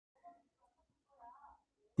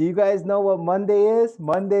Do you guys know what Monday is?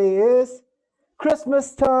 Monday is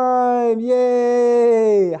Christmas time.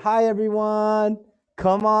 Yay! Hi, everyone.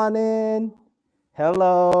 Come on in.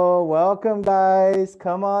 Hello. Welcome, guys.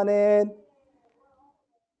 Come on in.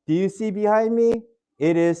 Do you see behind me?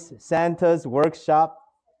 It is Santa's workshop.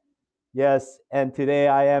 Yes, and today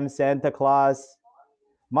I am Santa Claus.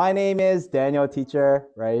 My name is Daniel Teacher,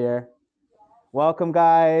 right here. Welcome,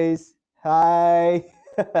 guys. Hi.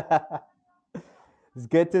 It's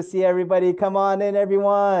good to see everybody. Come on in,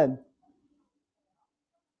 everyone.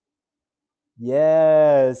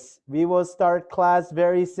 Yes, we will start class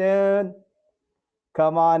very soon.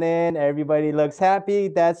 Come on in. Everybody looks happy.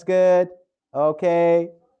 That's good.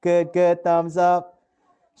 Okay, good, good. Thumbs up.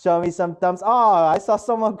 Show me some thumbs. Oh, I saw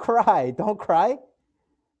someone cry. Don't cry.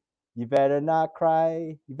 You better not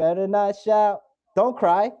cry. You better not shout. Don't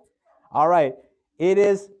cry. All right. It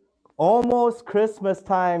is almost Christmas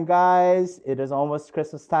time, guys. It is almost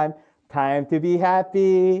Christmas time. Time to be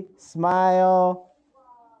happy. Smile.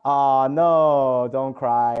 Oh, no, don't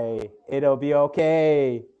cry. It'll be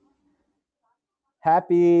okay.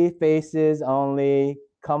 Happy faces only.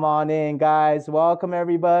 Come on in, guys. Welcome,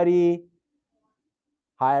 everybody.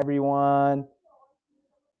 Hi, everyone.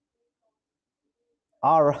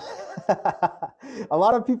 All right. A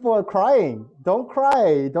lot of people are crying. Don't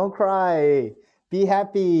cry. Don't cry. Be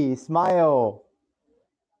happy. Smile.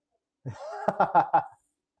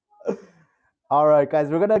 All right, guys.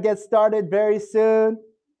 We're going to get started very soon.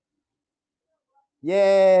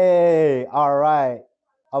 Yay. All right.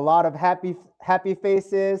 A lot of happy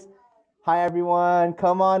faces. Hi, everyone.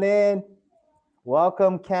 Come on in.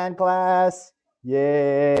 Welcome, Can class.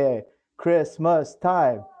 Yay. Christmas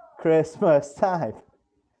time. Christmas time.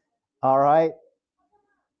 All right.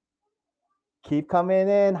 Keep coming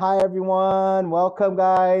in. Hi, everyone. Welcome,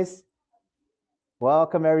 guys.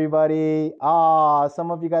 Welcome, everybody. Ah,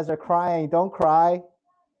 some of you guys are crying. Don't cry.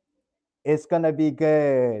 It's going to be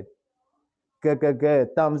good. Good, good,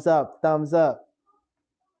 good. Thumbs up. Thumbs up.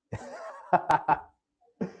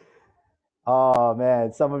 Oh,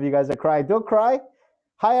 man. Some of you guys are crying. Don't cry.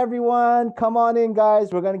 Hi, everyone. Come on in,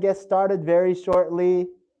 guys. We're going to get started very shortly.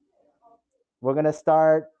 We're going to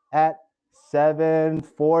start at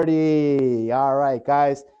 7:40. All right,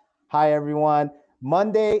 guys. Hi, everyone.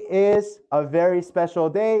 Monday is a very special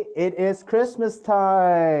day. It is Christmas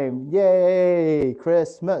time. Yay.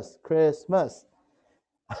 Christmas, Christmas.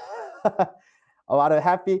 A lot of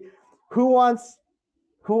happy. Who wants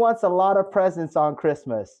a lot of presents on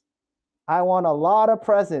Christmas? I want a lot of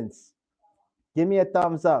presents. Give me a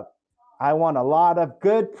thumbs up. I want a lot of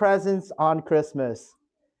good presents on Christmas.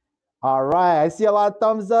 All right, I see a lot of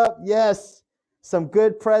thumbs up. Yes, some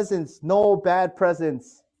good presents, no bad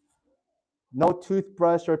presents. No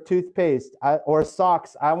toothbrush or toothpaste or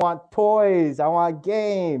socks. I want toys. I want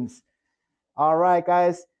games. All right,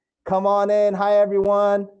 guys, come on in. Hi,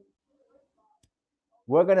 everyone.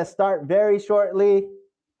 We're going to start very shortly.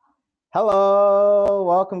 Hello,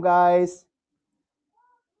 welcome, guys.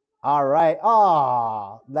 All right.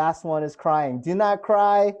 Ah, last one is crying. Do not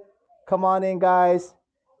cry. Come on in, guys.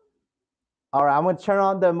 All right, I'm going to turn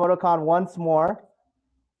on the emoticon once more.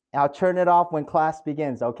 I'll turn it off when class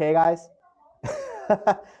begins. Okay, guys?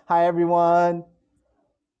 Hi, everyone.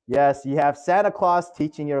 Yes, you have Santa Claus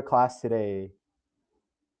teaching your class today.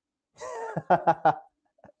 Hi,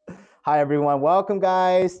 everyone. Welcome,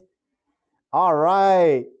 guys. All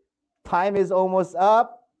right. Time is almost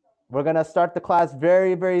up. We're going to start the class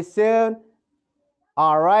very, very soon.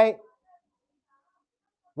 All right.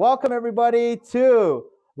 Welcome, everybody, to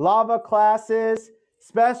Labakless's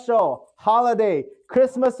special holiday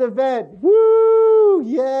Christmas event. Woo!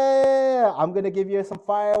 Yeah! I'm going to give you some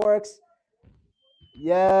fireworks.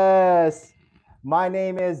 Yes. My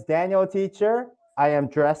name is Daniel Teacher. I am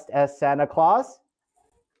dressed as Santa Claus.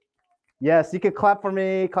 Yes, you can clap for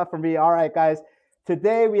me. Clap for me. All right, guys.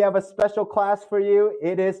 Today we have a special class for you.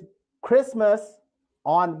 It is Christmas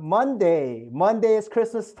on Monday. Monday is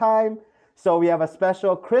Christmas time. So we have a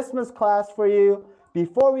special Christmas class for you.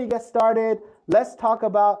 Before we get started, let's talk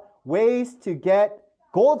about ways to get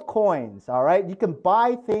gold coins. All right. You can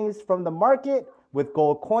buy things from the market with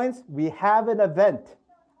gold coins. We have an event.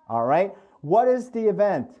 All right. What is the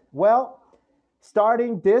event? Well,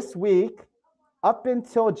 starting this week up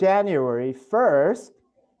until January 1st,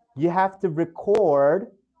 you have to record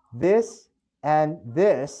this and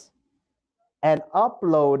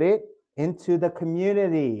upload it into the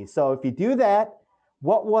community. So if you do that,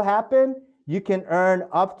 what will happen? You can earn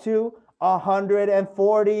up to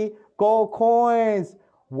 140 gold coins.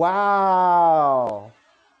 Wow.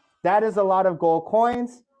 That is a lot of gold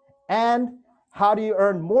coins. And how do you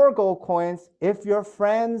earn more gold coins if your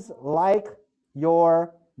friends like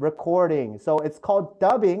your recording? So it's called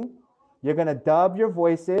dubbing. You're going to dub your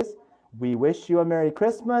voices. We wish you a Merry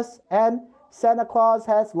Christmas, and Santa Claus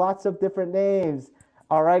has lots of different names.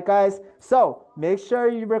 All right, guys. So make sure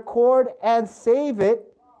you record and save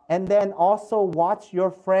it, and then also watch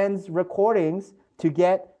your friends' recordings to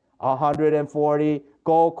get 140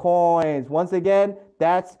 gold coins. Once again,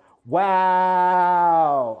 that's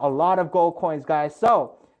wow, a lot of gold coins, guys.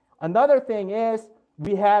 So another thing is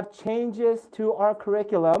we have changes to our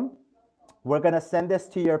curriculum. We're going to send this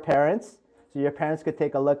to your parents so your parents could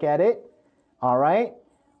take a look at it. All right.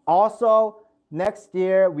 Also, next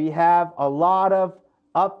year we have a lot of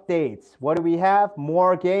updates. What do we have?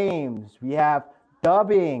 More games. We have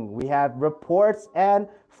dubbing. We have reports and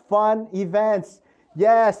fun events.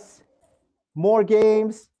 Yes, more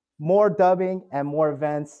games, more dubbing, and more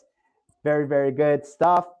events. Very, very good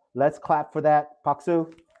stuff. Let's clap for that.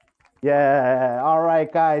 Paksu. Yeah. All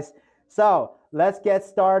right, guys. So let's get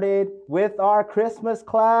started with our Christmas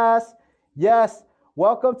class. Yes.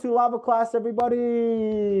 Welcome to Lava Class,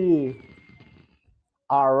 everybody.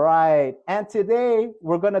 All right. And today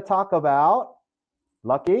we're going to talk about,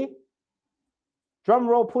 Lucky, drum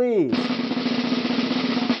roll, please.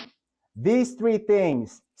 These three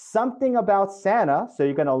things. Something about Santa. So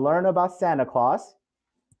you're going to learn about Santa Claus.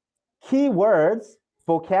 Keywords,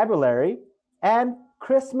 vocabulary, and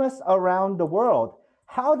Christmas around the world.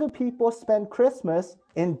 How do people spend Christmas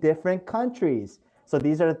in different countries? So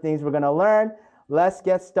these are the things we're going to learn. Let's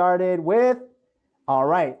get started with, all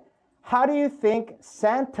right. How do you think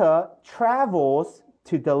Santa travels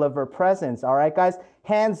to deliver presents? All right, guys,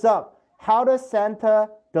 hands up. How does Santa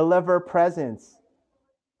deliver presents?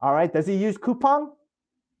 All right, does he use coupon?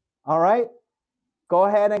 All right, go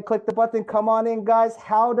ahead and click the button. Come on in, guys.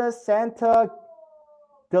 How does Santa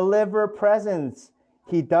deliver presents?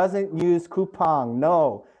 He doesn't use coupon,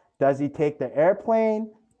 no. Does he take the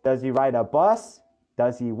airplane? Does he ride a bus?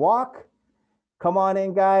 Does he walk? Come on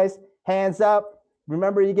in, guys. Hands up.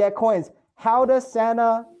 Remember, you get coins. How does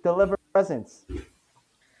Santa deliver presents?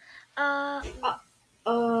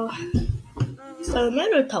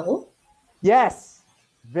 썰매를 타고? Yes.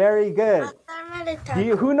 Very good.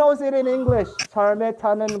 Who knows it in English? 썰매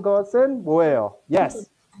타는 것은 뭐예요? Yes.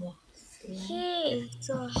 He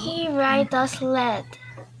rides a sled.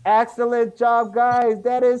 Excellent job, guys.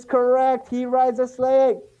 That is correct. He rides a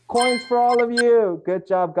sleigh. Coins for all of you. Good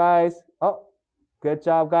job, guys. Oh, good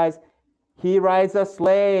job, guys. He rides a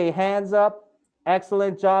sleigh. Hands up.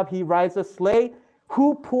 Excellent job. He rides a sleigh.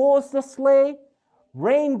 Who pulls the sleigh?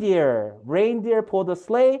 Reindeer. Reindeer pull the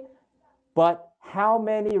sleigh. But how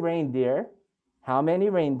many reindeer? How many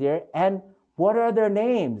reindeer? And what are their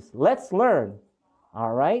names? Let's learn.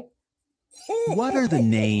 All right. What are the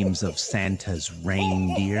names of Santa's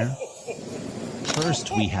reindeer? First,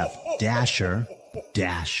 we have Dasher,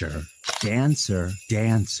 Dasher, Dancer,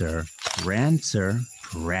 Dancer, Prancer,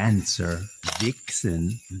 Prancer,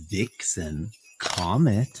 Vixen, Vixen,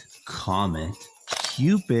 Comet, Comet,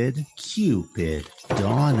 Cupid, Cupid,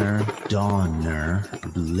 Donner, Donner,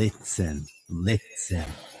 Blitzen, Blitzen.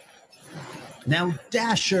 Now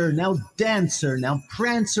Dasher, now Dancer, now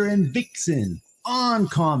Prancer and Vixen. On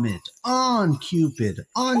Comet, on Cupid,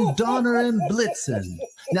 on Donner and Blitzen.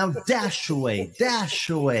 Now dash away, dash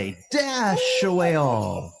away, dash away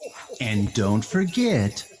all. And don't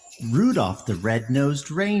forget, Rudolph the Red-Nosed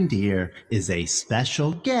Reindeer is a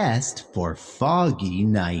special guest for foggy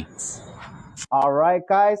nights. All right,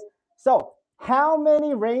 guys. So how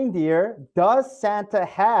many reindeer does Santa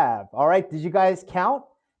have? All right, did you guys count?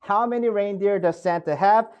 How many reindeer does Santa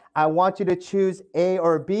have? I want you to choose A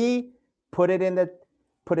or B. Put it in the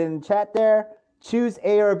chat there. Choose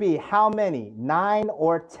A or B. How many? 9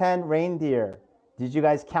 or 10 reindeer? Did you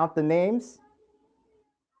guys count the names?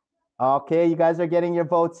 Okay, you guys are getting your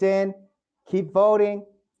votes in. Keep voting.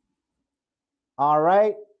 All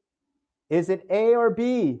right. Is it A or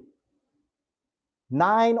B?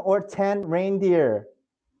 9 or 10 reindeer?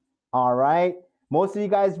 All right. Most of you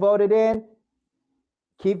guys voted in.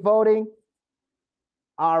 Keep voting.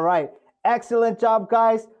 All right. Excellent job,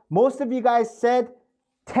 guys. Most of you guys said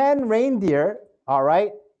 10 reindeer. All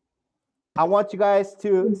right. I want you guys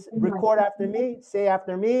to record after me. Say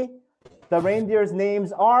after me. The reindeer's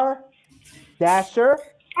names are Dasher,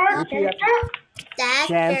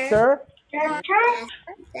 Dancer,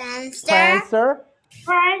 Prancer,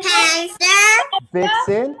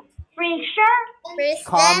 Vixen,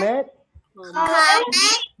 Comet,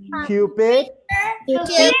 Cupid,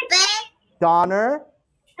 Donner,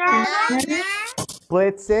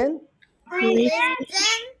 Blitzen,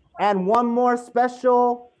 and one more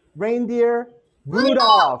special reindeer,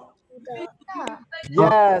 Rudolph.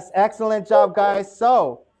 Yes, excellent job, guys.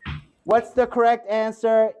 So, what's the correct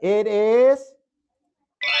answer? It is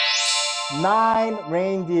 9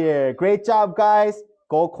 reindeer. Great job, guys.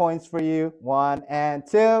 Gold coins for you. 1 and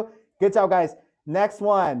 2. Good job, guys. Next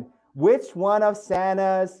one. Which one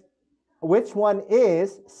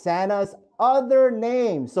is Santa's other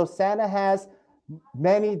name? So Santa has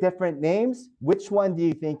many different names. Which one do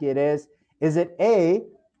you think it is? Is it A,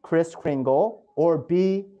 Kris Kringle, or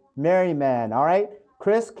B, Merryman? All right,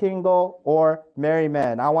 Kris Kringle or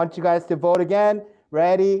Merryman. I want you guys to vote again.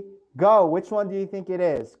 Ready, go. Which one do you think it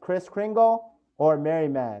is? Kris Kringle or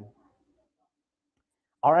Merryman?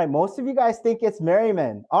 All right, most of you guys think it's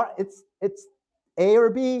Merryman. All right, it's A or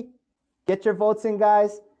B. Get your votes in,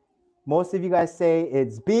 guys. Most of you guys say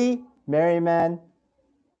it's B, Merryman.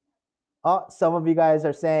 Oh, some of you guys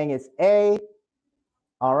are saying it's A.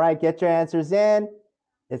 All right, get your answers in.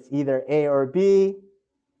 It's either A or B.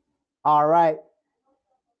 All right.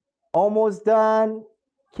 Almost done.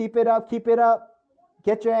 Keep it up, keep it up.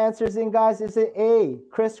 Get your answers in, guys. Is it A,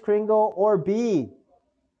 Kris Kringle, or B,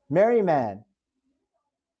 Merryman?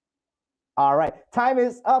 All right, time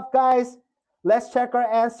is up, guys. Let's check our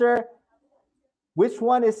answer. Which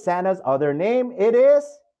one is Santa's other name? It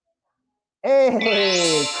is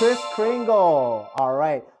A, Kris Kringle. All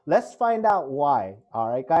right, let's find out why. All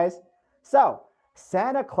right, guys. So,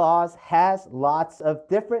 Santa Claus has lots of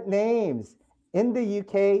different names. In the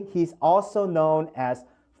UK, he's also known as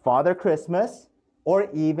Father Christmas or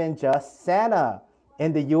even just Santa.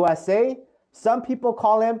 In the USA, some people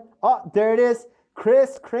call him, oh, there it is,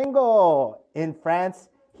 Kris Kringle. In France,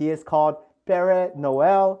 he is called Père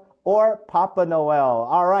Noël or Papa Noel.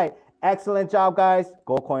 All right, excellent job, guys.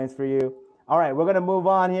 Gold coins for you. All right, we're gonna move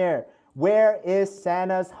on here. Where is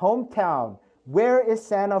Santa's hometown? Where is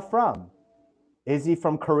Santa from? Is he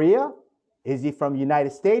from Korea? Is he from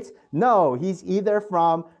United States? No, he's either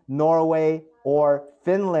from Norway or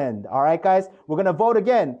Finland. All right, guys, we're gonna vote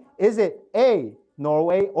again. Is it A,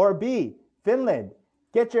 Norway, or B, Finland?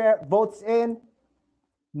 Get your votes in.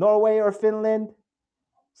 Norway or Finland?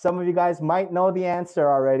 Some of you guys might know the answer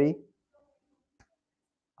already.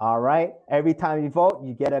 All right, every time you vote,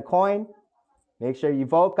 you get a coin. Make sure you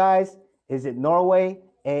vote, guys. Is it Norway,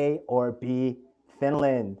 A, or B,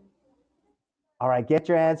 Finland? All right, get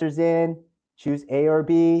your answers in. Choose A or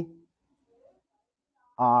B.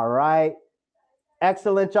 All right,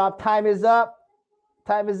 excellent job. Time is up.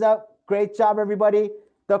 Time is up. Great job, everybody.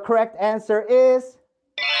 The correct answer is,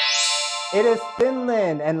 it is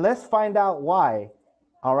Finland, and let's find out why.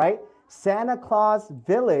 All right, Santa Claus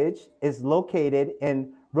Village is located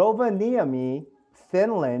in Rovaniemi,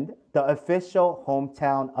 Finland, the official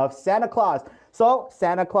hometown of Santa Claus. So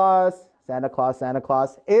Santa Claus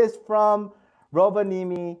is from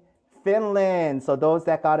Rovaniemi, Finland. So those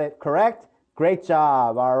that got it correct, great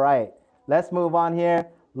job. All right, let's move on here.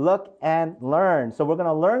 Look and learn. So we're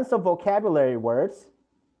gonna learn some vocabulary words.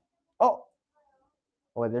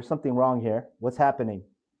 Oh, there's something wrong here. What's happening?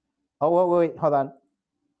 Oh, wait, hold on.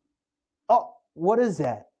 Oh, what is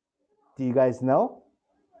that? Do you guys know?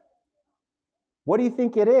 What do you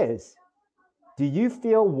think it is? Do you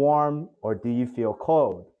feel warm or do you feel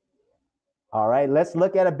cold? All right, let's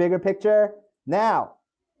look at a bigger picture now.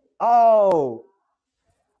 Oh,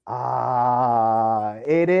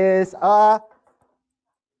 it is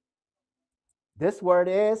this word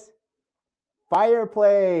is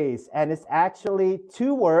fireplace, and it's actually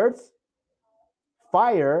 2 words,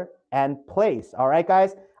 fire and place. All right,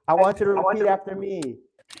 guys, I want you to repeat after me.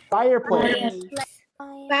 Fireplace.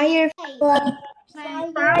 Fireplace.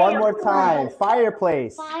 One more time.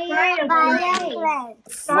 Fireplace. Wow,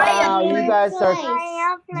 you guys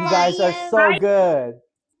are so good.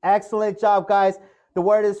 Excellent job, guys. The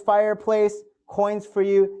word is fireplace. Coins for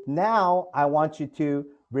you. Now I want you to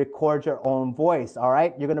record your own voice. All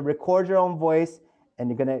right, you're gonna record your own voice and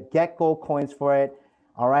you're gonna get gold coins for it.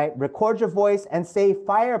 All right, record your voice and say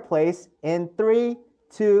fireplace in 3,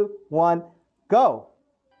 2, 1, go.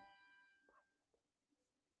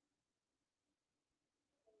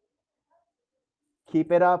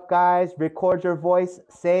 Keep it up, guys. Record your voice.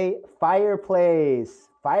 Say fireplace.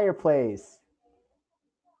 Fireplace.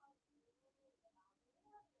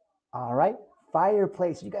 All right,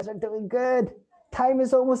 fireplace. You guys are doing good. Time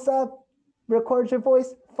is almost up. Record your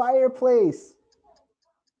voice. Fireplace.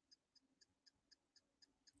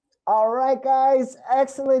 All right, guys.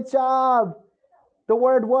 Excellent job. The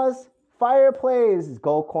word was fireplace.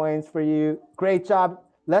 Gold coins for you. Great job.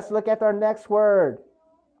 Let's look at our next word.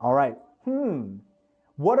 All right.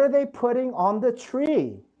 What are they putting on the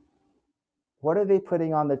tree? What are they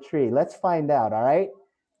putting on the tree? Let's find out, all right?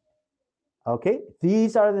 Okay,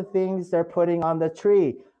 these are the things they're putting on the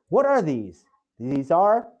tree. What are these? These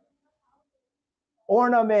are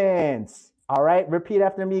ornaments. All right, repeat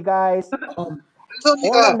after me, guys.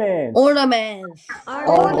 Ornaments. Ornaments.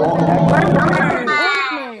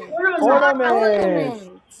 Ornaments.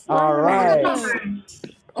 All right.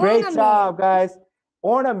 Great job, guys.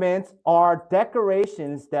 Ornaments are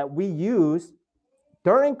decorations that we use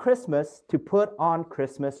during Christmas to put on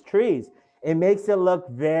Christmas trees. It makes it look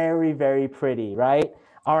very, very pretty, right?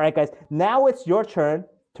 All right, guys. Now it's your turn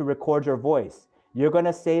to record your voice. You're going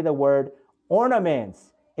to say the word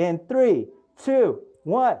ornaments in 3, 2,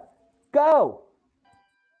 1, go.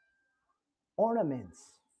 Ornaments.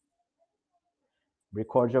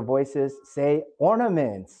 Record your voices. Say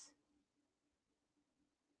ornaments.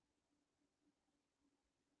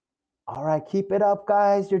 All right, keep it up,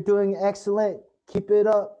 guys. You're doing excellent. Keep it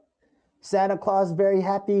up. Santa Claus is very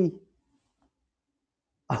happy.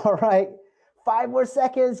 All right, 5 more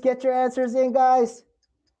seconds. Get your answers in, guys.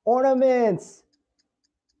 Ornaments.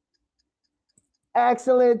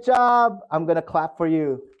 Excellent job. I'm going to clap for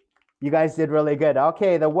you. You guys did really good.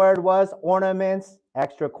 Okay, the word was ornaments.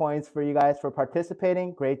 Extra coins for you guys for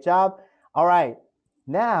participating. Great job. All right,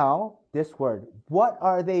 now this word. What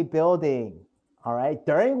are they building? All right,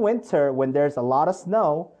 during winter, when there's a lot of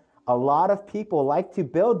snow, a lot of people like to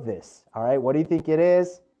build this. All right, what do you think it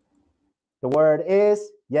is? The word is,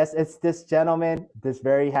 yes, it's this gentleman, this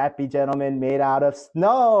very happy gentleman made out of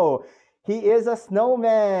snow. He is a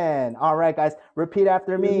snowman. All right, guys, repeat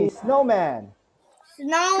after me. Snowman.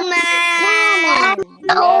 Snowman.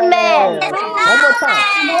 Snowman. Yes. One more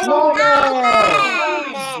time. Snowman.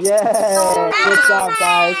 Yes. Good job,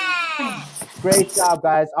 guys. Great job,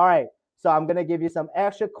 guys. All right. So I'm going to give you some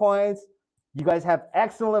extra coins. You guys have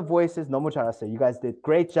excellent voices. 너무 잘했어요. You guys did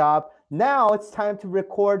great job. Now it's time to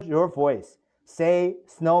record your voice. Say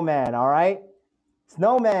snowman, all right?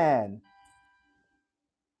 Snowman.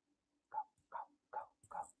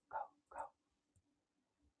 Go.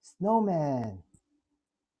 Snowman.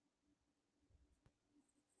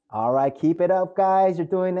 All right, keep it up, guys. You're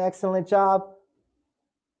doing an excellent job.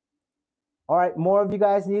 All right, more of you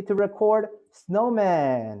guys need to record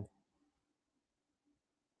snowman.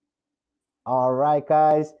 All right,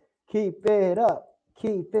 guys, keep it up.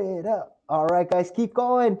 Keep it up. All right, guys, keep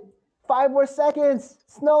going. 5 more seconds.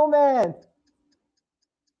 Snowman.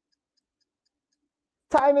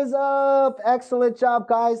 Time is up. Excellent job,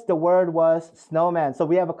 guys. The word was snowman. So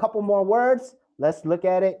we have a couple more words. Let's look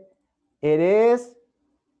at it. It is,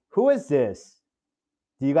 who is this?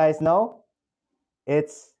 Do you guys know?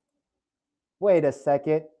 It's, wait a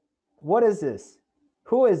second. What is this?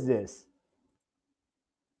 Who is this?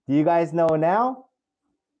 Do you guys know now?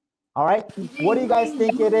 All right. What do you guys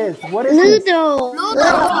think it is? What is this? Ludo.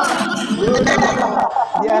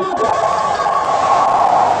 Yes.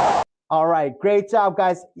 All right. Great job,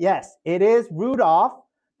 guys. Yes, it is Rudolph.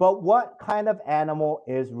 But what kind of animal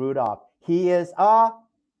is Rudolph? He is a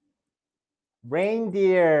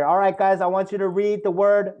reindeer. All right, guys. I want you to read the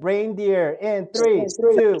word reindeer in 3,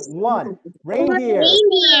 2, 1. Reindeer.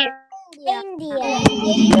 Reindeer.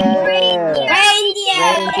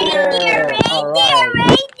 All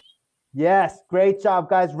right. Yes, great job,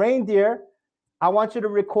 guys. Reindeer. I want you to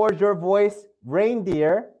record your voice,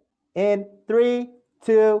 reindeer, in 3,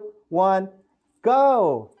 2, 1,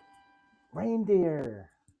 go. Reindeer.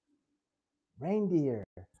 Reindeer.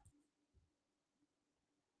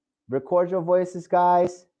 Record your voices,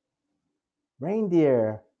 guys.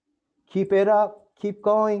 Reindeer. Keep it up. Keep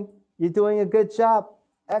going. You're doing a good job.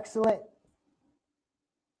 Excellent.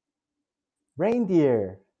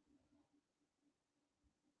 Reindeer.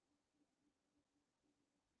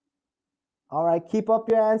 All right, keep up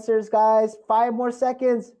your answers, guys. 5 more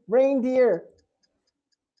seconds. Reindeer.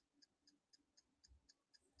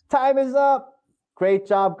 Time is up. Great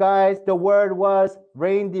job, guys. The word was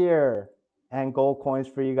reindeer. And gold coins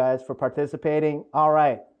for you guys for participating. All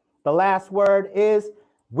right. The last word is,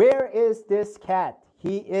 where is this cat?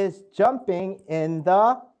 He is jumping in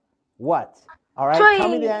the what? All right, tell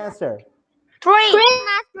me the answer. Tree.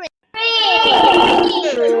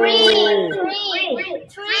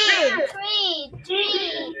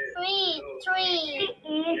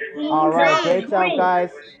 All right, great job,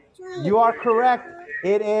 guys. You are correct.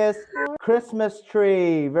 It is Christmas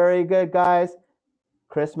tree. Very good, guys.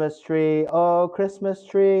 Christmas tree. Oh, Christmas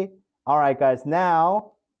tree. All right, guys.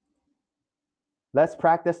 Now, let's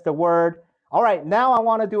practice the word. All right, now I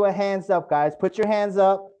want to do a hands up, guys. Put your hands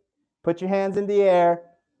up. Put your hands in the air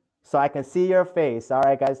so I can see your face. All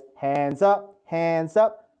right, guys. Hands up. Hands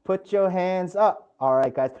up. Put your hands up. All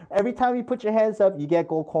right, guys. Every time you put your hands up, you get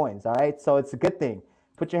gold coins. All right, so it's a good thing.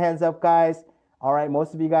 Put your hands up, guys. All right,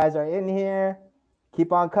 most of you guys are in here.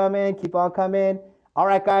 Keep on coming, keep on coming. All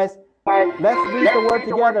right, guys, let's read the word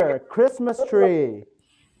together. Christmas tree.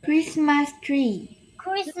 Christmas tree.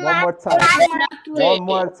 Christmas One more time. One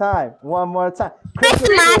more time. One more time.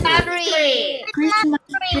 Christmas tree. Christmas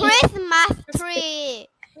Christmas tree.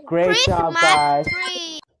 Great job, guys.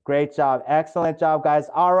 Tree. Great job. Excellent job, guys.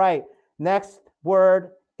 All right. Next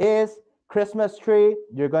word is Christmas tree.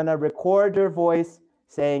 You're going to record your voice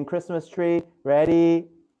saying Christmas tree. Ready?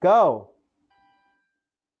 Go.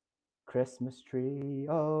 Christmas tree.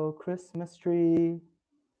 Oh, Christmas tree.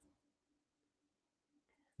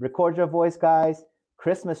 Record your voice, guys.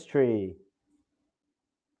 Christmas tree.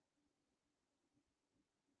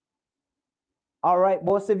 All right.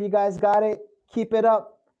 Most of you guys got it. Keep it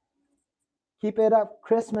up. Keep it up.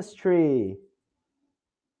 Christmas tree.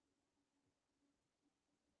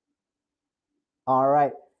 All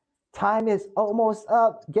right. Time is almost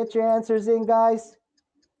up. Get your answers in, guys.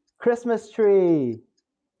 Christmas tree.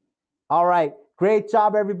 All right. Great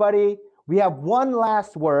job, everybody. We have one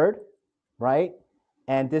last word, right?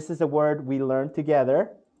 And this is a word we learned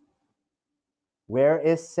together. Where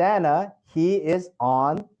is Santa? He is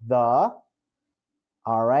on the...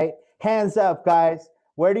 All right. Hands up, guys.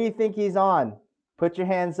 Where do you think he's on? Put your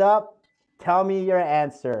hands up. Tell me your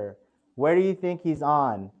answer. Where do you think he's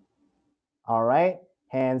on? All right.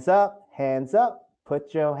 Hands up. Hands up.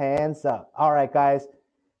 Put your hands up. All right, guys.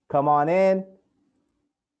 Come on in.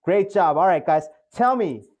 Great job. All right, guys. Tell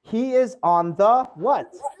me. He is on the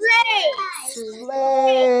what?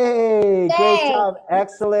 Sleigh. Great job.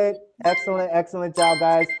 Excellent. Excellent. Excellent job,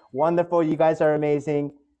 guys. Wonderful. You guys are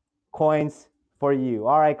amazing. Coins for you.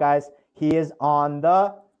 All right, guys. He is on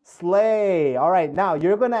the sleigh. All right. Now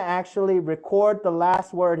you're going to actually record the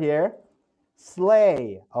last word here.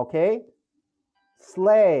 Sleigh. Okay.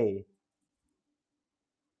 Sleigh.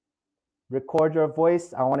 Record your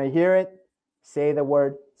voice. I want to hear it. Say the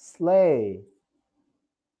word sleigh.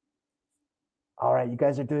 All right. You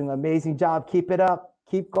guys are doing an amazing job. Keep it up.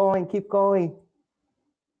 Keep going. Keep going.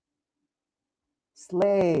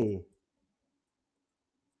 Sleigh.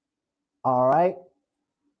 All right.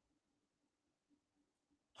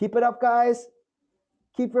 Keep it up, guys.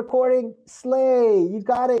 Keep recording. Sleigh. You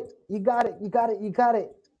got it. You got it. You got it. You got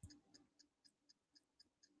it.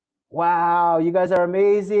 Wow. You guys are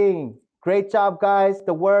amazing. Great job, guys.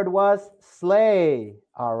 The word was sleigh.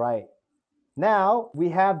 All right. Now we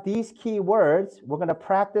have these key words. We're going to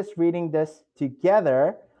practice reading this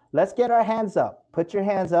together. Let's get our hands up. Put your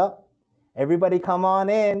hands up. Everybody come on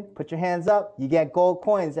in. Put your hands up. You get gold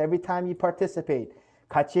coins every time you participate.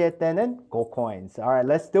 같이 할 때는 gold coins. All right,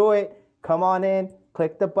 let's do it. Come on in.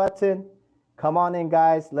 Click the button. Come on in,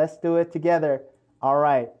 guys. Let's do it together. All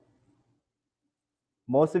right.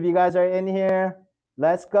 Most of you guys are in here.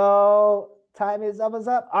 Let's go. Time is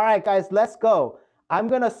up. All right, guys, let's go. I'm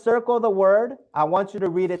going to circle the word. I want you to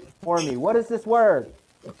read it for me. What is this word?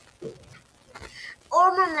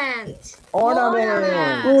 Ornament.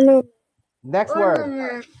 Ornament. Next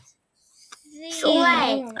word.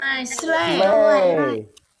 Sleigh. Sleigh.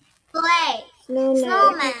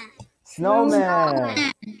 Snowman.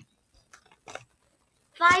 Snowman.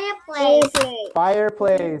 Fireplace.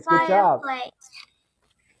 Fireplace. Good job.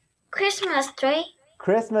 Christmas tree.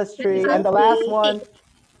 Christmas tree. And the last one.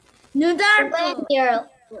 Reindeer.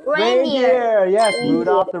 Reindeer. Yes,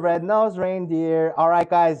 Rudolph the Red-Nosed Reindeer. All right,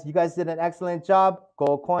 guys. You guys did an excellent job.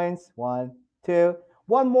 Gold coins. 1, 2.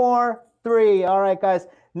 One more. 3. All right, guys.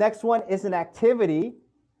 Next one is an activity.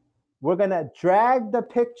 We're going to drag the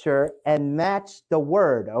picture and match the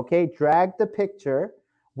word. Okay, drag the picture.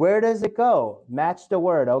 Where does it go? Match the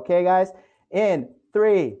word. Okay, guys. In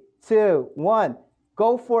 3, 2, 1.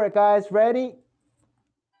 Go for it, guys. Ready?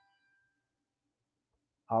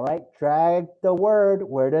 All right, drag the word.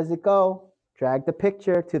 Where does it go? Drag the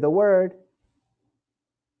picture to the word.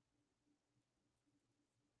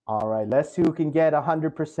 All right, let's see who can get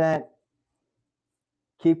 100%.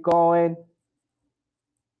 Keep going.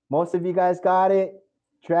 Most of you guys got it.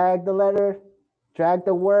 Drag the letter, drag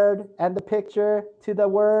the word and the picture to the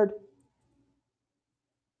word.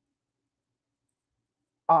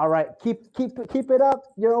 All right, keep it up.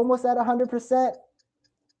 You're almost at 100%.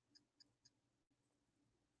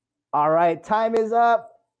 All right, time is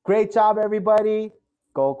up. Great job, everybody.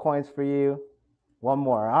 Gold coins for you. One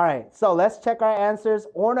more. All right, so let's check our answers.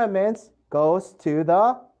 Ornaments goes to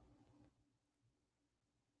the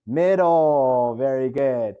middle. Very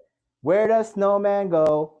good. Where does snowman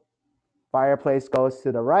go? Fireplace goes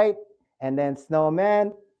to the right, and then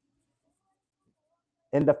snowman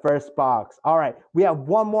in the first box. All right, we have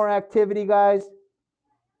one more activity, guys.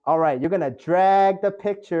 All right, you're going to drag the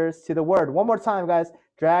pictures to the word. One more time, guys.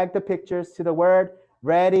 Drag the pictures to the word.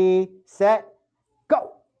 Ready, set,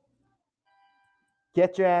 go.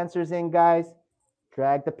 Get your answers in, guys.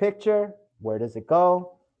 Drag the picture. Where does it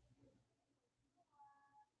go?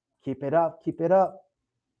 Keep it up, keep it up.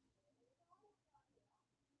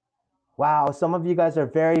 Wow, some of you guys are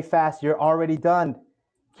very fast. You're already done.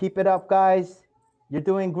 Keep it up, guys. You're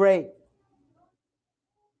doing great.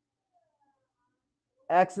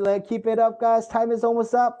 Excellent. Keep it up, guys. Time is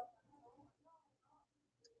almost up.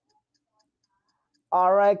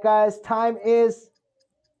 All right, guys. Time is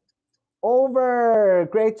over.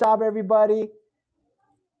 Great job, everybody.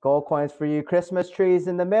 Gold coins for you. Christmas trees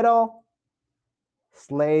in the middle.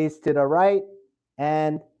 Sleighs to the right.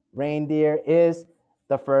 And reindeer is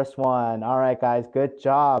the first one. All right, guys. Good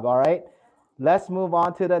job. All right. Let's move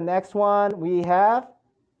on to the next one. We have,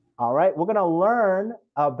 all right, we're going to learn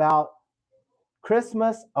about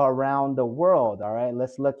Christmas around the world. All right,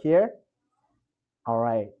 let's look here. All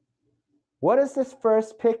right. What is this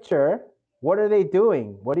first picture? What are they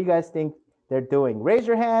doing? What do you guys think they're doing? Raise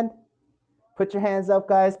your hand. Put your hands up,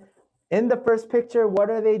 guys. In the first picture, what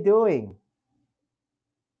are they doing?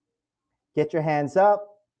 Get your hands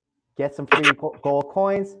up. Get some free gold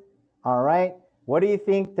coins. All right. What do you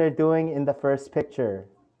think they're doing in the first picture?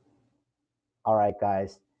 All right,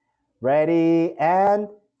 guys. Ready? And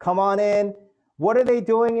come on in. What are they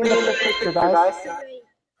doing in the first picture, guys?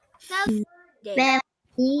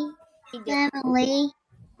 Family.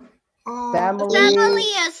 Family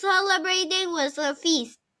is celebrating with a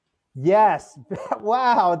feast. Yes.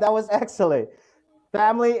 Wow, that was excellent.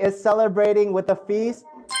 Family is celebrating with a feast.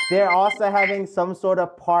 They're also having some sort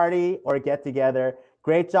of party or get together.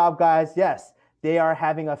 Great job, guys. Yes, they are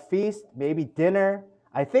having a feast, maybe dinner.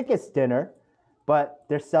 I think it's dinner, but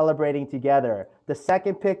they're celebrating together. The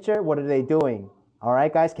second picture, what are they doing? All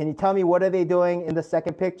right, guys, can you tell me what are they doing in the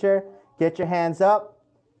second picture? Get your hands up.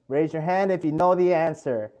 Raise your hand if you know the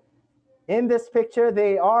answer. In this picture,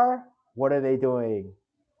 they are, what are they doing?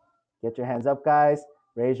 Get your hands up, guys.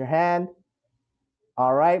 Raise your hand.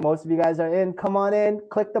 All right, most of you guys are in. Come on in.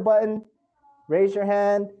 Click the button. Raise your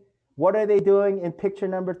hand. What are they doing in picture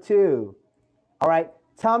number 2? All right,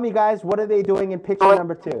 tell me, guys, what are they doing in picture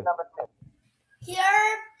number 2? Here,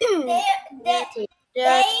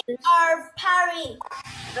 they are partying.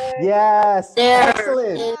 Yes,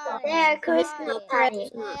 excellent. Their Christmas party.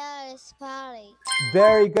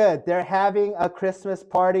 Very good. They're having a Christmas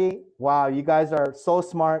party. Wow, you guys are so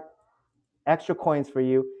smart. Extra coins for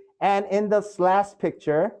you. And in this last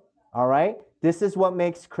picture, all right, this is what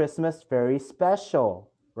makes Christmas very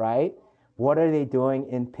special, right? What are they doing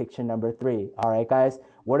in picture number 3? All right, guys,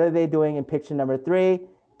 what are they doing in picture number 3?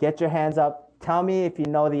 Get your hands up. Tell me if you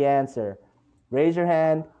know the answer. Raise your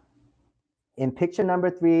hand. In picture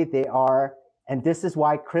number 3, they are, and this is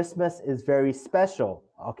why Christmas is very special,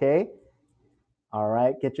 okay? All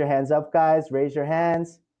right, get your hands up, guys. Raise your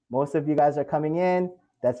hands. Most of you guys are coming in.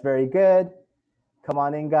 That's very good. Come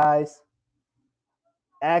on in, guys.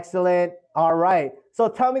 Excellent. All right. So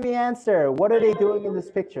tell me the answer. What are they doing in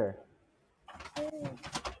this picture?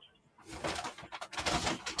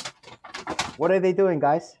 What are they doing,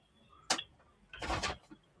 guys?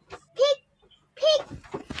 Pick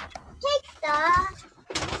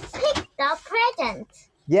the present.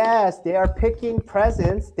 Yes, they are picking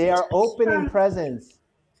presents. They are opening presents.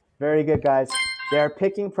 Very good, guys. They are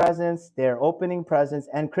picking presents. They are opening presents.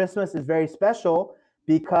 And Christmas is very special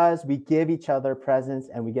because we give each other presents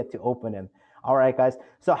and we get to open them. All right, guys.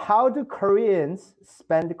 So how do Koreans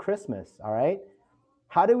spend Christmas? All right.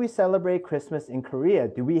 How do we celebrate Christmas in Korea?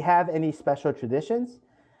 Do we have any special traditions?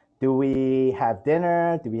 Do we have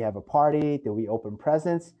dinner? Do we have a party? Do we open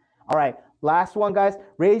presents? All right. Last one, guys.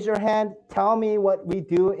 Raise your hand. Tell me what we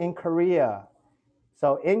do in Korea.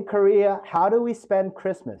 So in Korea, how do we spend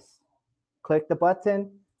Christmas? Click the button.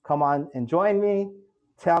 Come on and join me.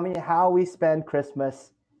 Tell me how we spend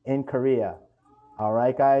Christmas in Korea. All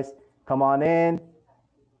right, guys. Come on in.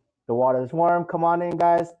 The water's warm. Come on in,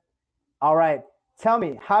 guys. All right. Tell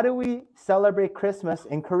me, how do we celebrate Christmas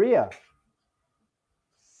in Korea?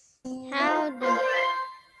 How do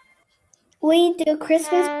We do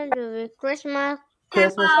Christmas Christmas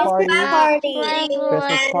Christmas party.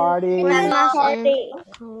 Christmas party. party.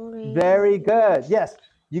 Very good. Yes,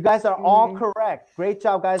 you guys are all correct. Great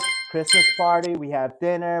job, guys. Christmas party. We have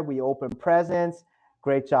dinner. We open presents.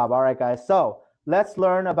 Great job. All right, guys. So let's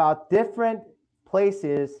learn about different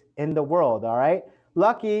places in the world. All right.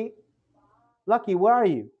 Lucky, where are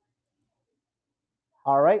you?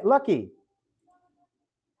 All right, Lucky.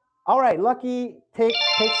 All right, Lucky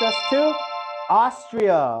takes us to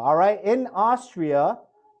Austria. All right, in Austria,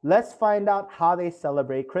 let's find out how they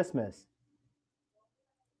celebrate Christmas.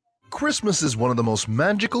 Christmas is one of the most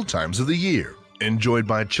magical times of the year, enjoyed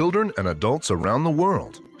by children and adults around the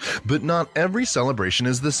world. But not every celebration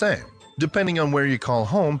is the same. Depending on where you call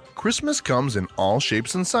home, Christmas comes in all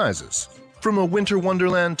shapes and sizes. From a winter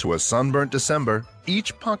wonderland to a sunburnt December,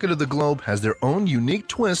 each pocket of the globe has their own unique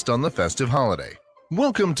twist on the festive holiday.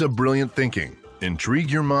 Welcome to Brilliant Thinking. Intrigue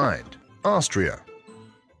your mind. Austria.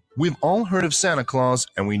 We've all heard of Santa Claus,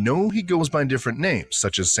 and we know he goes by different names,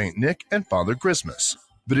 such as Saint Nick and Father Christmas.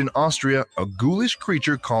 But in Austria, a ghoulish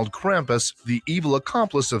creature called Krampus, the evil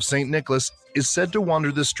accomplice of Saint Nicholas, is said to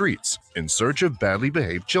wander the streets in search of badly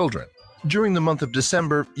behaved children. During the month of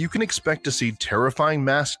December, you can expect to see terrifying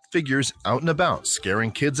masked figures out and about,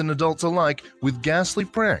 scaring kids and adults alike with ghastly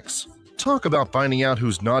pranks. Talk about finding out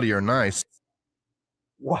who's naughty or nice.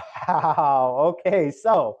 Wow. Okay,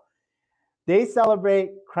 so they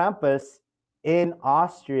celebrate Krampus in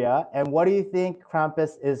Austria. And what do you think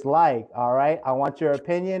Krampus is like? All right, I want your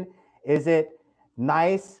opinion. Is it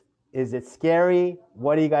nice? Is it scary?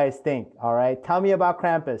 What do you guys think? All right, tell me about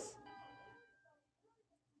Krampus.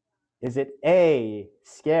 Is it A,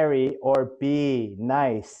 scary, or B,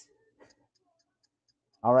 nice?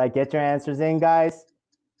 All right, get your answers in, guys.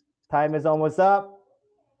 Time is almost up.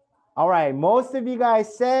 All right, most of you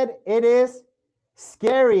guys said it is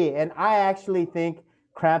scary, and I actually think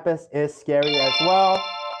Krampus is scary as well.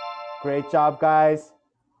 Great job, guys.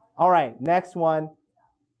 All right, next one.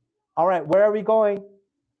 All right, where are we going?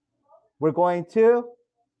 We're going to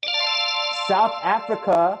South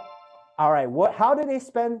Africa. All right, how do they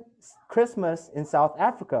spend Christmas in South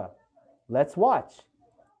Africa? Let's watch.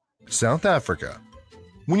 South Africa.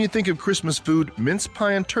 When you think of Christmas food, mince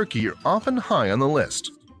pie and turkey are often high on the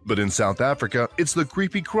list. But in South Africa, it's the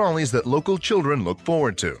creepy crawlies that local children look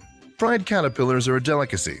forward to. Fried caterpillars are a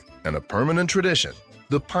delicacy and a permanent tradition.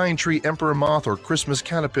 The pine tree emperor moth or Christmas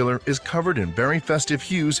caterpillar is covered in very festive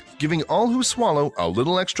hues, giving all who swallow a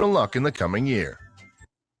little extra luck in the coming year.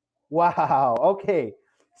 Wow, okay.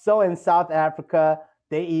 So in South Africa,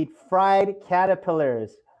 they eat fried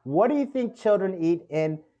caterpillars. What do you think children eat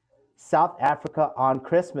in South Africa on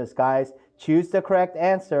Christmas, guys? Choose the correct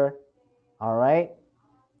answer. All right.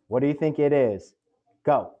 What do you think it is?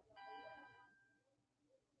 Go.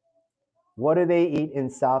 What do they eat in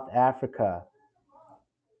South Africa?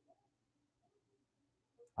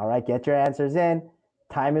 All right, get your answers in.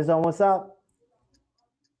 Time is almost up.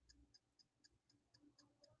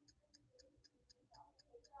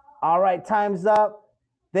 All right, time's up.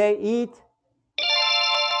 They eat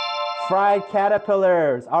fried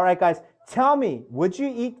caterpillars. All right, guys, tell me, would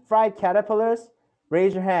you eat fried caterpillars?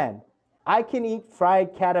 Raise your hand. I can eat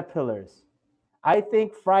fried caterpillars. I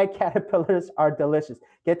think fried caterpillars are delicious.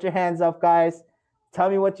 Get your hands up, guys. Tell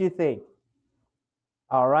me what you think.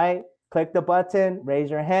 All right, click the button,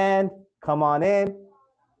 raise your hand, come on in.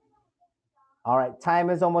 All right,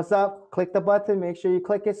 time is almost up. Click the button, make sure you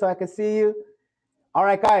click it so I can see you. All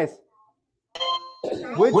right, guys.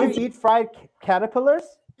 Would you eat fried caterpillars?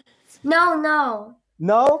 No, no.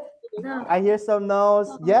 No? No. I hear some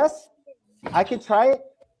no's. Yes? I can try it.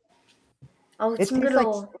 Oh,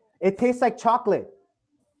 It tastes like chocolate.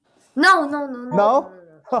 No. No?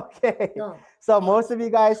 Okay. No. So most of you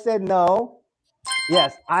guys said no.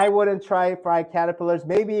 Yes, I wouldn't try fried caterpillars.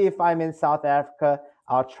 Maybe if I'm in South Africa,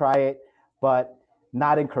 I'll try it, but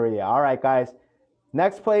not in Korea. All right, guys.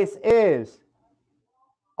 Next place is,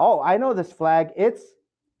 oh, I know this flag. It's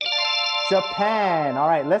Japan. All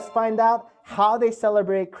right, let's find out how they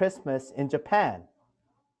celebrate Christmas in Japan.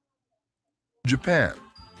 Japan.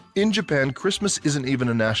 In Japan, Christmas isn't even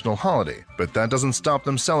a national holiday, but that doesn't stop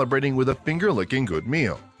them celebrating with a finger-licking good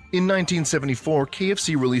meal. In 1974,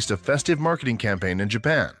 KFC released a festive marketing campaign in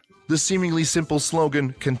Japan. The seemingly simple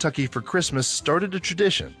slogan, Kentucky for Christmas, started a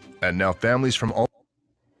tradition, and now families from all...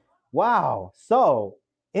 Wow, so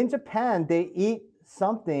in Japan, they eat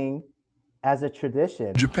something as a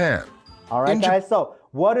tradition. Japan. All right, guys, so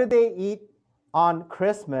what do they eat on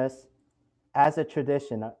Christmas as a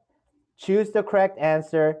tradition? Choose the correct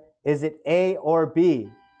answer. Is it A or B?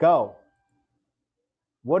 Go.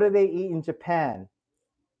 What do they eat in Japan?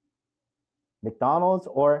 McDonald's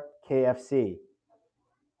or KFC?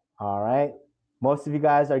 All right. Most of you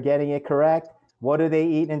guys are getting it correct. What do they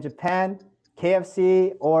eat in Japan?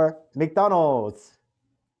 KFC or McDonald's?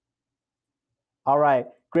 All right.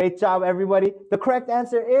 Great job, everybody. The correct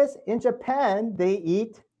answer is in Japan, they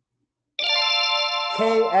eat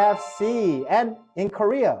KFC. And in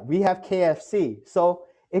Korea, we have KFC. So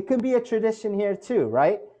it could be a tradition here too,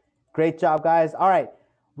 right? Great job, guys. All right.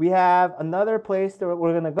 We have another place that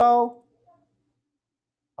we're going to go.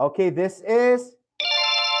 Okay, this is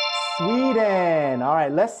Sweden. All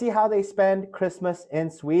right, let's see how they spend Christmas in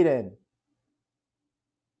Sweden.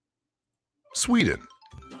 Sweden.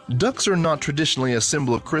 Ducks are not traditionally a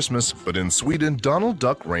symbol of Christmas, but in Sweden, Donald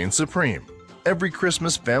Duck reigns supreme. Every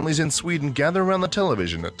Christmas, families in Sweden gather around the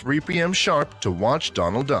television at 3 p.m. sharp to watch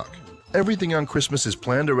Donald Duck. Everything on Christmas is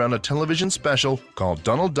planned around a television special called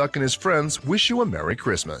Donald Duck and His Friends Wish You a Merry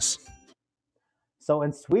Christmas. So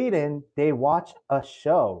in Sweden, they watch a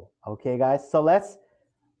show. Okay, guys. So let's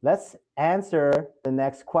answer the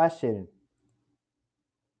next question.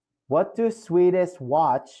 What do Swedes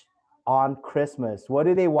watch on Christmas? What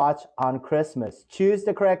do they watch on Christmas? Choose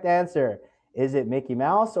the correct answer. Is it Mickey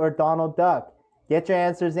Mouse or Donald Duck? Get your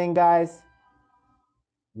answers in, guys.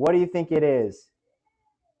 What do you think it is?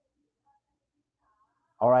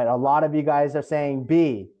 All right, a lot of you guys are saying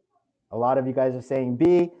B. A lot of you guys are saying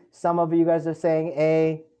B. Some of you guys are saying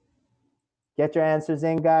A. Get your answers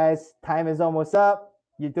in, guys. Time is almost up.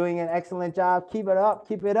 You're doing an excellent job. Keep it up.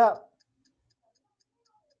 Keep it up.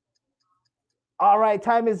 All right,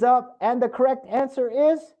 time is up. And the correct answer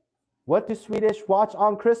is, what do Swedish watch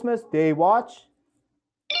on Christmas? They watch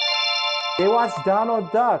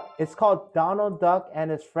Donald Duck. It's called Donald Duck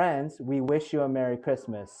and His Friends. We Wish You a Merry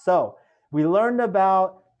Christmas. So we learned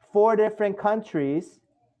about 4 different countries.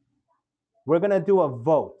 We're going to do a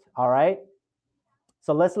vote, all right?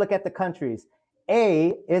 So let's look at the countries.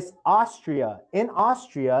 A is Austria. In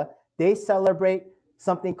Austria, they celebrate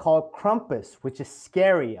something called Krampus, which is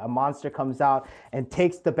scary. A monster comes out and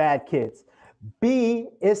takes the bad kids. B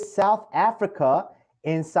is South Africa.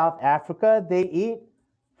 In South Africa, they eat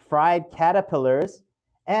fried caterpillars.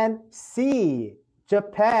 And C,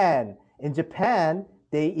 Japan. In Japan,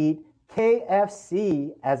 they eat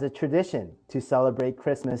KFC as a tradition to celebrate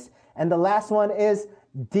Christmas. And the last one is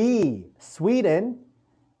D, Sweden.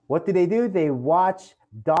 What do? They watch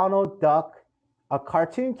Donald Duck, a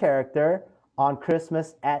cartoon character, on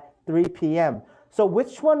Christmas at 3 p.m. So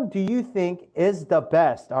which one do you think is the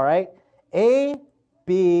best? All right, A,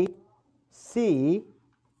 B, C,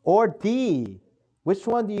 or D? Which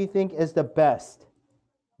one do you think is the best?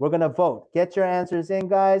 We're going to vote. Get your answers in,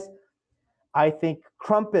 guys. I think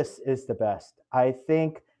Krampus is the best. I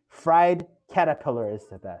think fried caterpillar is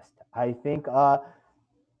the best. I think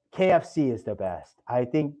KFC is the best. I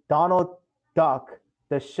think Donald Duck,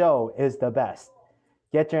 the show, is the best.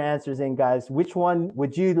 Get your answers in, guys. Which one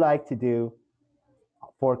would you like to do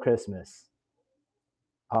for Christmas?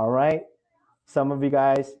 All right. Some of you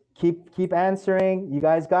guys keep answering. You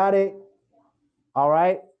guys got it. All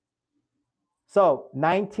right. So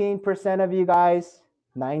 19% of you guys,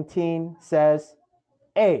 19 says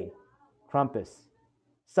A, Krampus.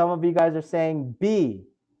 Some of you guys are saying B,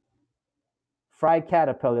 fried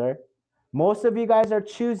caterpillar. Most of you guys are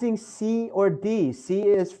choosing C or D. C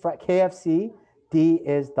is KFC. D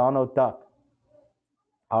is Donald Duck.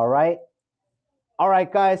 All right. All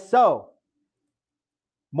right, guys. So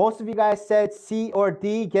most of you guys said C or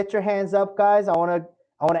D. Get your hands up, guys. I want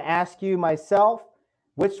to ask you myself,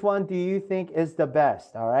 which one do you think is the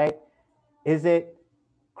best? All right. Is it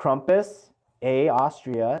Krampus, A,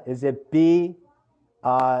 Austria? Is it B,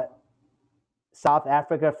 South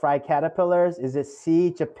Africa, fried caterpillars? Is it C,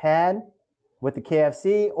 Japan with the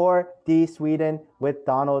KFC, or D, Sweden with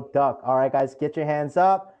Donald Duck? All right, guys, get your hands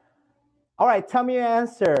up. All right, tell me your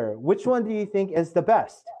answer. Which one do you think is the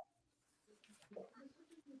best?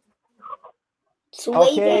 Sweden.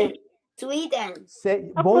 Okay. Sweden.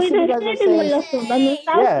 Most of you guys are saying,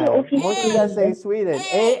 yeah, most of you guys say Sweden.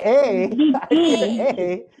 A. I hear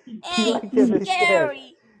A. You like to be scared.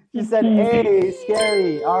 She said A,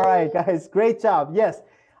 scary. All right, guys, great job. Yes,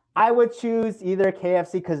 I would choose either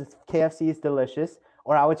KFC because KFC is delicious,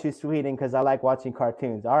 or I would choose Sweden because I like watching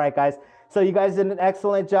cartoons. All right, guys. So you guys did an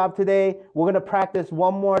excellent job today. We're going to practice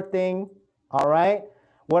one more thing. All right.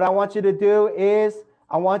 What I want you to do is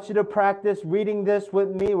I want you to practice reading this with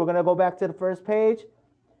me. We're going to go back to the first page.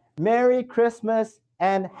 Merry Christmas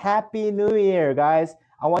and Happy New Year, guys.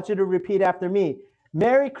 I want you to repeat after me.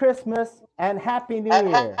 Merry Christmas and Happy New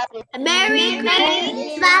Year. Merry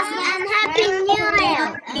Christmas and Happy New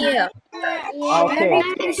Year. Okay.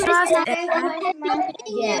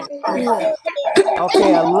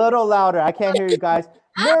 Okay, a little louder. I can't hear you guys.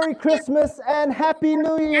 Merry Christmas and Happy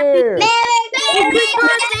New Year. Merry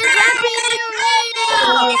Christmas and Happy New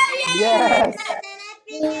Year. Yes.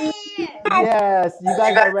 Yes, you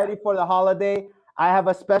guys are ready for the holiday. I have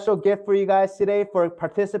a special gift for you guys today for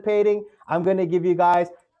participating. I'm going to give you guys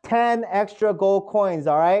 10 extra gold coins,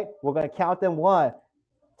 all right? We're going to count them. 1,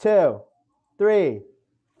 2, 3,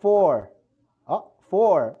 4,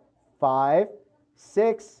 4, 5,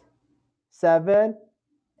 6, 7,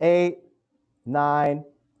 8, 9,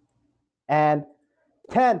 And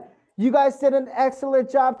 10, you guys did an excellent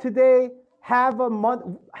job today. Have a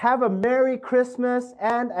Merry Christmas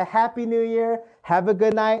and a Happy New Year. Have a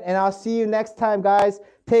good night, and I'll see you next time, guys.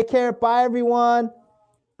 Take care. Bye, everyone.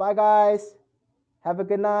 Bye, guys. Have a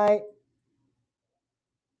good night.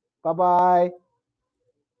 Bye-bye.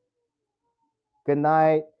 Good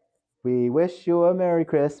night. We wish you a Merry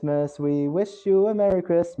Christmas. We wish you a Merry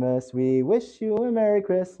Christmas. We wish you a Merry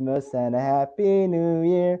Christmas and a Happy New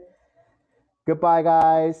Year. Goodbye,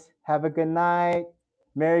 guys. Have a good night.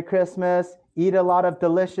 Merry Christmas. Eat a lot of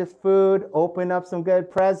delicious food. Open up some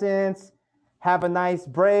good presents. Have a nice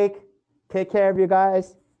break. Take care of you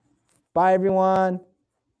guys. Bye, everyone.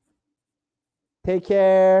 Take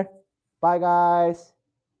care. Bye, guys.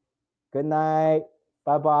 Good night.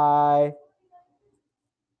 Bye-bye.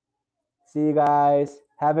 See you guys.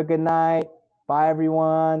 Have a good night. Bye,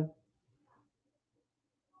 everyone.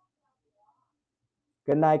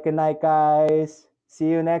 Good night, guys. See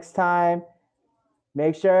you next time.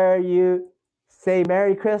 Make sure you say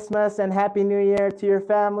Merry Christmas and Happy New Year to your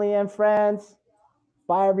family and friends.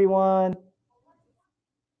 Bye, everyone.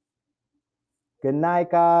 Good night,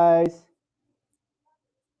 guys.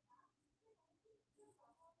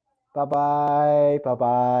 Bye-bye.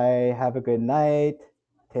 Bye-bye. Have a good night.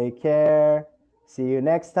 Take care. See you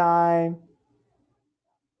next time.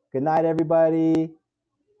 Good night, everybody.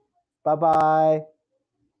 Bye-bye.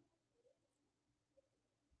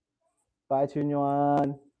 Bye,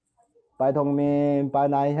 Chunyuan. Bye, Dongmin. Bye,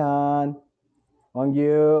 Naihan.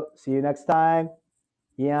 Wangyu. See you next time.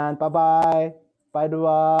 Ian, bye-bye. Bye,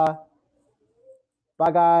 Dua.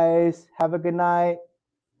 Bye, guys. Have a good night.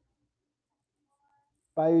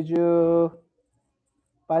 Bye, Uju.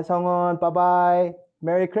 Bye, Songun. Bye-bye.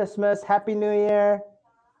 Merry Christmas. Happy New Year.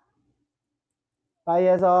 Bye,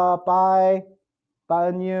 Yezo. Bye.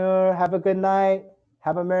 Bye, New. Have a good night.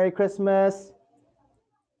 Have a Merry Christmas.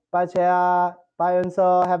 Bye, Chea. Bye,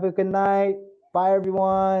 Unso. Have a good night. Bye,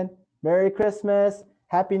 everyone. Merry Christmas.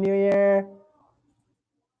 Happy New Year.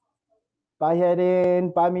 Bye,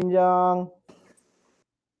 Hedin. Bye, Minjong.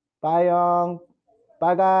 Bye, Young.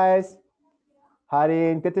 Bye, guys.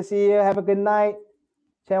 Harin, good to see you. Have a good night.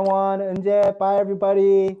 Chenwon, Unje. Bye,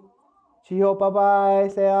 everybody. Chiho, bye-bye.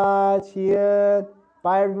 Seya, Chiyun.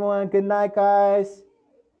 Bye, everyone. Good night, guys.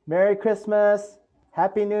 Merry Christmas.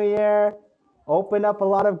 Happy New Year. Open up a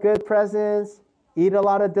lot of good presents. Eat a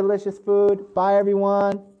lot of delicious food. Bye,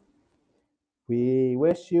 everyone. We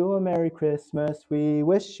wish you a Merry Christmas. We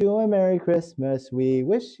wish you a Merry Christmas. We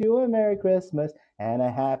wish you a Merry Christmas and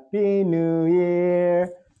a Happy New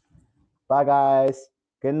Year. Bye, guys.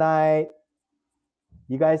 Good night.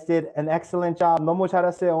 You guys did an excellent job. 너무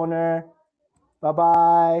잘했어요, 오늘.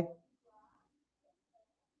 Bye-bye.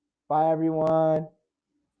 Bye, everyone.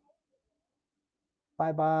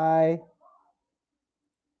 Bye-bye.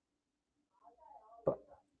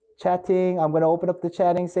 Chatting. I'm going to open up the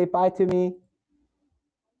chatting. Say bye to me.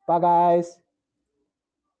 Bye, guys.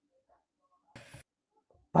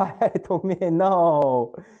 Bye, Dongmin.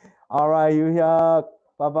 No. All right, Yoo-hyuk.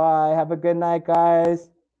 Bye-bye. Have a good night, guys.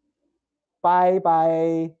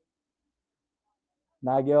 Bye-bye.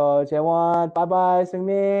 Nagyo, Jaewon. Bye-bye,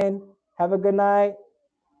 Seungmin. Have a good night.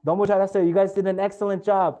 너무 잘했어요. You guys did an excellent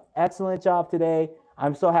job. Excellent job today.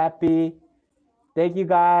 I'm so happy. Thank you,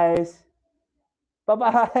 guys.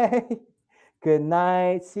 Bye-bye. Good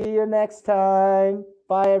night. See you next time.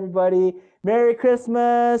 Bye, everybody. Merry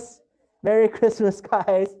Christmas. Merry Christmas,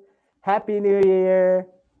 guys. Happy New Year.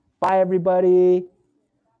 Bye, everybody.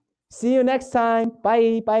 See you next time.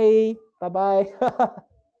 Bye, bye. Bye-bye.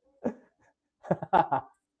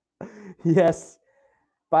 Yes.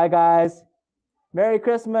 Bye, guys. Merry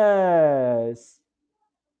Christmas.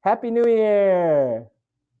 Happy New Year.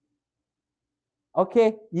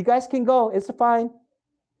 Okay, you guys can go. It's fine.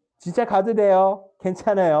 진짜 가도 돼요.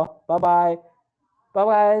 괜찮아요. Bye-bye. Bye,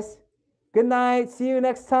 guys. Good night. See you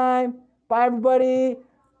next time. Bye, everybody.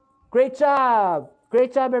 Great job.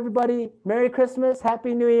 Great job, everybody. Merry Christmas.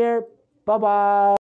 Happy New Year. Bye-bye.